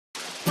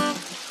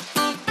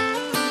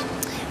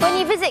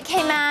visit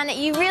Cayman,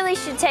 you really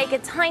should take a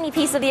tiny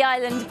piece of the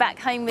island back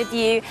home with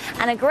you,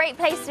 and a great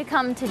place to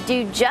come to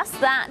do just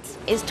that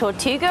is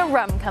Tortuga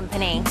Rum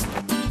Company.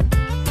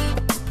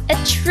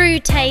 A true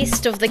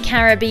taste of the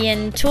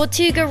Caribbean,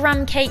 Tortuga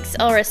rum cakes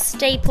are a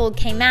staple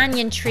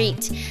Caymanian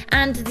treat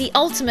and the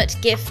ultimate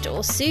gift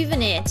or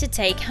souvenir to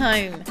take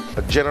home.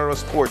 A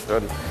generous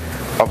portion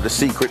of the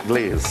secret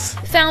glaze.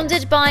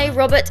 Founded by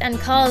Robert and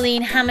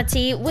Carleen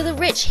Hamity, with a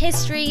rich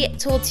history,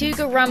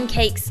 Tortuga rum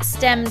cakes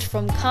stemmed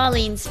from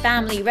Carleen's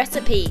family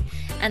recipe,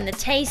 and the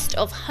taste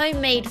of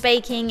homemade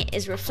baking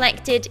is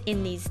reflected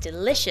in these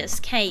delicious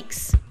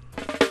cakes.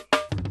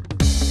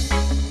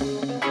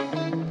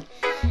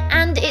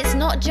 And it's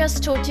not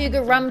just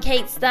Tortuga rum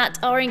cakes that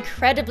are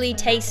incredibly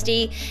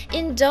tasty.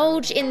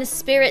 Indulge in the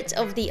spirit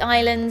of the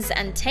islands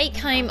and take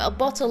home a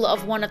bottle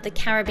of one of the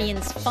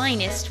Caribbean's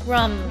finest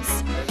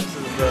rums. This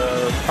is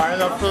the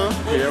pineapple.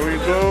 Here we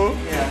go.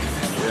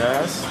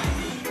 Yes.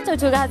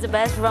 Tortuga has the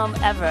best rum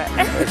ever.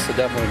 It's a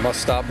definitely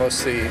must stop, must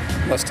see,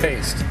 must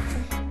taste.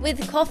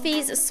 With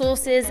coffees,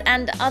 sauces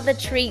and other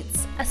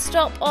treats, a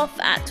stop off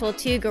at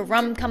Tortuga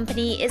Rum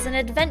Company is an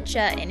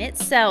adventure in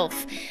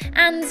itself,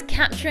 and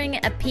capturing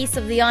a piece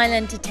of the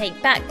island to take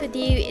back with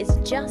you is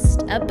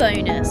just a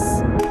bonus.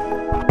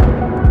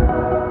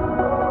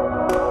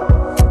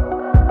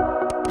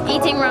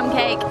 Eating rum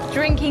cake,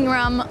 drinking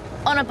rum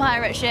on a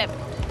pirate ship,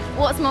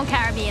 what's more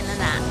Caribbean than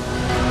that?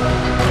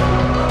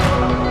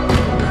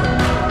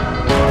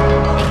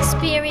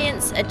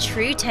 Experience a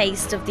true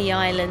taste of the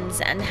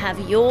islands and have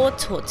your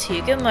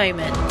Tortuga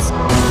moment.